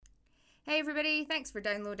Hey everybody, thanks for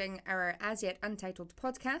downloading our as yet untitled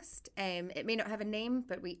podcast. It may not have a name,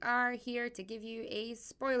 but we are here to give you a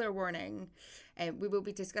spoiler warning. We will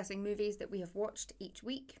be discussing movies that we have watched each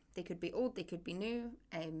week. They could be old, they could be new.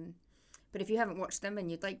 But if you haven't watched them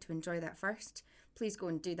and you'd like to enjoy that first, please go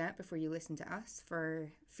and do that before you listen to us,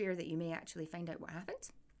 for fear that you may actually find out what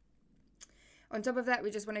happened. On top of that,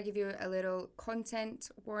 we just want to give you a little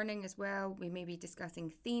content warning as well. We may be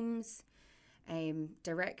discussing themes,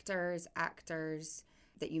 directors, actors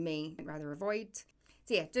that you may rather avoid.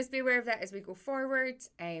 So yeah, just be aware of that as we go forward.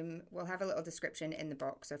 We'll have a little description in the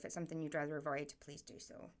box, so if it's something you'd rather avoid, please do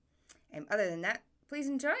so. Other than that, please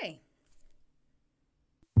enjoy.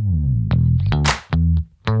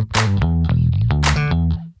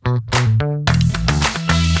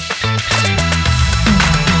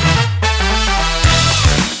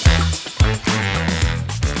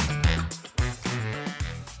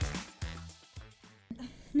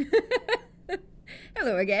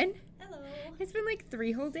 Hello again. Hello. It's been like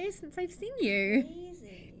 3 whole days since I've seen you.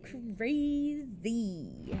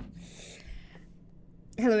 Crazy.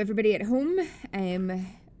 Hello everybody at home.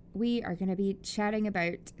 We are going to be chatting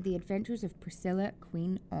about The Adventures of Priscilla,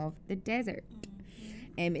 Queen of the Desert.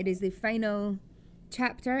 It is the final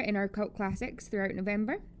chapter in our cult classics throughout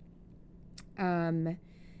November.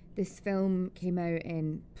 This film came out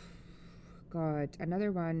in,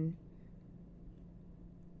 another one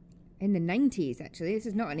in the 90s, actually. This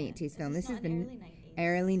is not an 80s film. This is the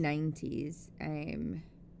early 90s.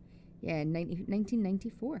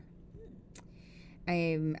 1994.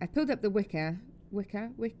 I pulled up the Wikipedia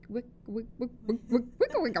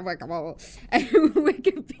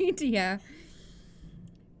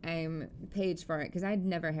page for it because I'd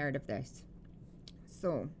never heard of this.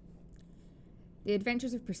 So, The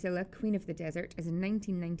Adventures of Priscilla, Queen of the Desert is a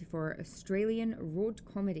 1994 Australian road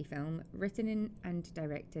comedy film written and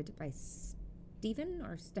directed by Stephan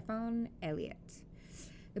Elliott.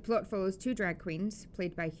 The plot follows 2 drag queens,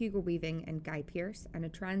 played by Hugo Weaving and Guy Pearce, and a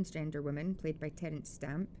transgender woman, played by Terence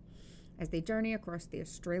Stamp, as they journey across the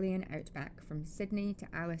Australian Outback from Sydney to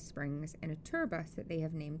Alice Springs in a tour bus that they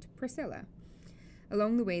have named Priscilla.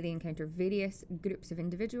 Along the way, they encounter various groups of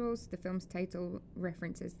individuals. The film's title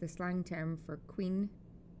references the slang term queen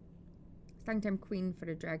for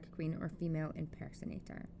a drag queen or female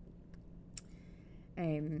impersonator.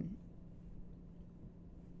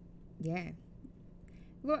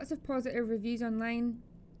 Lots of positive reviews online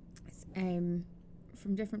from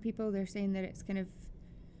different people. They're saying that it's kind of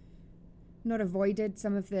not avoided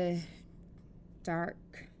some of the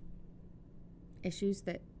dark issues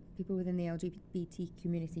that people within the LGBT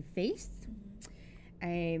community face,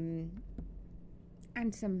 and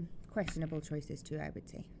some questionable choices too, I would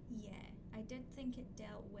say. Yeah, I did think it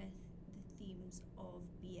dealt with the themes of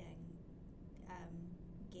being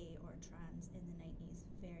gay or trans in the 90s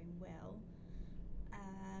very well.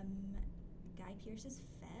 Guy Pearce is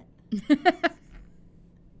fit.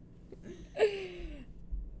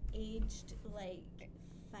 Aged like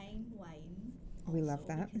fine wine. We love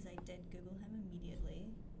that. Because I did Google him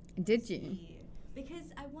immediately. Did you?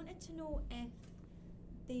 Because I wanted to know if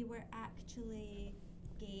they were actually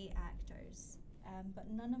gay actors, but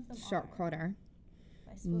none of them are. Shock horror.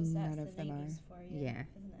 I suppose that's None of the them 90s are. for you, Yeah.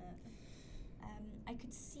 isn't it? I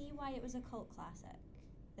could see why it was a cult classic,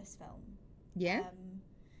 this film. Yeah?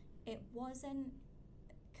 It wasn't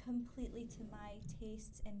completely to my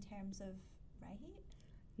tastes in terms of, right?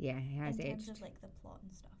 Yeah, it has in aged. terms of like the plot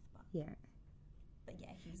and stuff, but Yeah.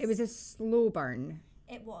 yeah, It was a slow burn,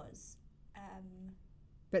 It was.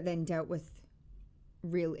 but then dealt with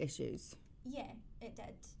real issues. Yeah, it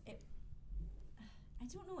did. I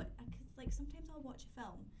don't know, because like sometimes I'll watch a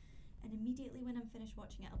film and immediately when I'm finished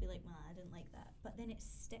watching it I'll be like, nah, I didn't like that. But then it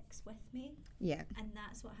sticks with me. Yeah. And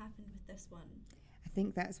that's what happened with this one. I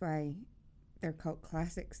think that's why they're cult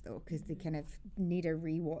classics, though, because they kind of need a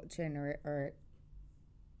rewatching or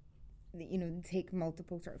take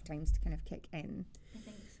multiple sort of times to kind of kick in. I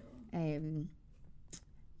think so.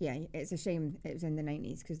 Yeah, it's a shame it was in the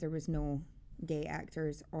 90s because there was no gay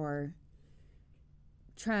actors or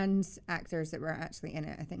trans actors that were actually in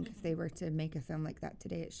it. I think if they were to make a film like that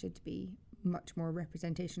today, it should be much more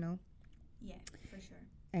representational. Yeah, for sure.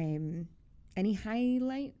 Any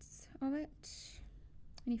highlights of it?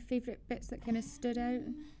 Any favourite bits that kind of stood out?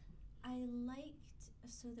 I liked,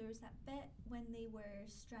 so there was that bit when they were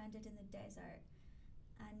stranded in the desert,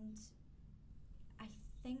 and I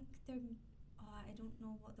think I don't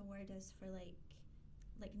know what the word is for like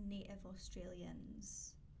native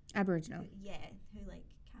Australians. Aboriginal. Who like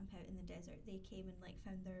camp out in the desert. They came and like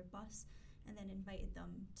found their bus and then invited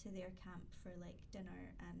them to their camp for like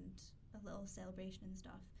dinner and a little celebration and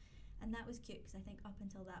stuff. And that was cute because I think up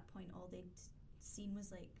until that point all they'd seen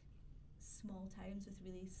was like small towns with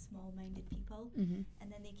really small-minded people, Mm-hmm.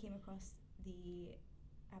 and then they came across the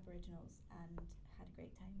Aboriginals and had a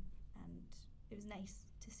great time, and it was nice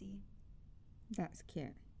to see. That's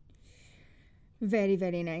cute. Very,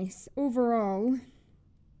 very nice. Overall,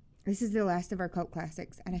 this is the last of our cult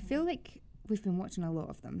classics, and I feel like we've been watching a lot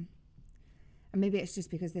of them. And maybe it's just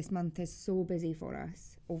because this month is so busy for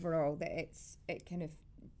us overall that it kind of...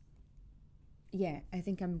 Yeah, I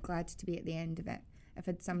think I'm glad to be at the end of it. I've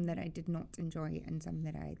had some that I did not enjoy and some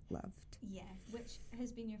that I loved. Yeah. Which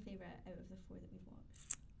has been your favourite out of the 4 that we've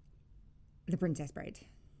watched? The Princess Bride.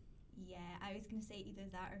 Yeah, I was going to say either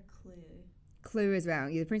that or Clue. Clue as well.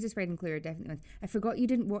 Yeah, The Princess Bride and Clue are definitely ones. I forgot you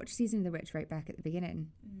didn't watch Season of the Witch right back at the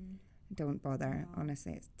beginning. Don't bother. No.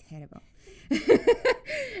 Honestly, it's terrible.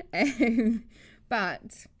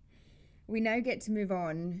 But we now get to move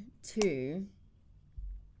on to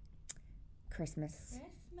Christmas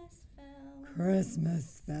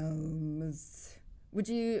films. Would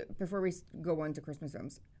you, before we go on to Christmas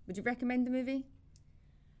films, would you recommend the movie?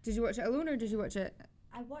 Did you watch it alone or did you watch it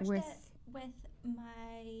I watched it with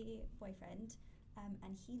my boyfriend,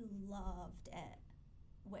 and he loved it,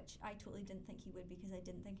 which I totally didn't think he would because I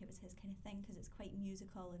didn't think it was his kind of thing because it's quite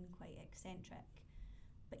musical and quite eccentric.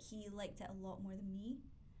 But he liked it a lot more than me.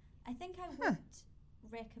 I think I would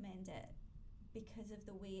recommend it because of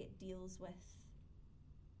the way it deals with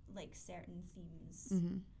like certain themes.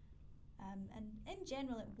 Mm-hmm. And in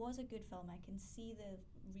general, it was a good film. I can see the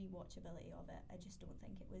rewatchability of it. I just don't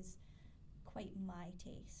think it was quite my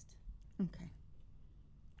taste. Okay.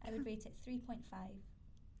 I would rate it 3.5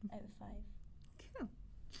 out of 5. Cool.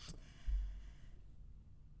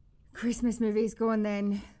 Christmas movies, go on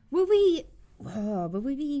then. Will we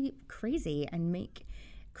be crazy and make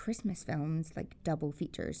Christmas films like double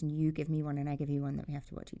features and you give me one and I give you one that we have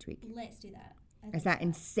to watch each week? Let's do that. Is that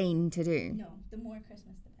insane to do? No, the more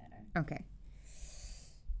Christmas the better. Okay.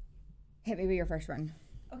 Hit me with your first one.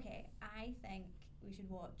 Okay, I think we should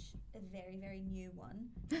watch a very, very new one.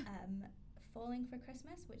 Falling for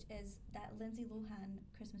Christmas, which is that Lindsay Lohan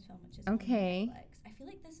Christmas film, which is on Netflix. I feel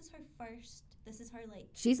like this is her like...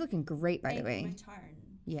 She's looking great, by the way. Return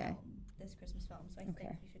film, this Christmas film, so I think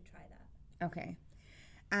we should try that. Okay.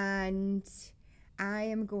 And I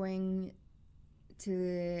am going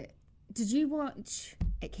to... Did you watch...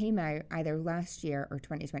 It came out either last year or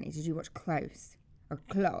 2020. Did you watch Klaus? Or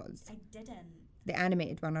Klaus? I didn't. The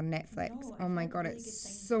animated one on Netflix. No, oh my god, really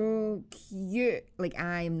it's so cute. Like,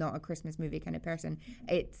 I'm not a Christmas movie kind of person.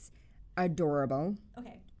 It's adorable.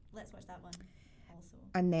 Okay, let's watch that one also.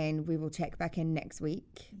 And then we will check back in next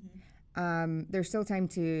week. Mm-hmm. There's still time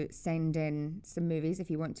to send in some movies if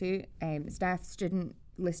you want to. Staff, student,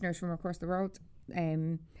 listeners from across the world.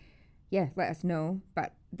 Let us know.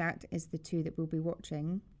 But that is the 2 that we'll be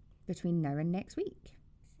watching between now and next week.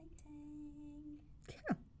 Exciting.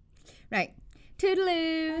 Cool. Right.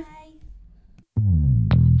 Toodaloo. Bye.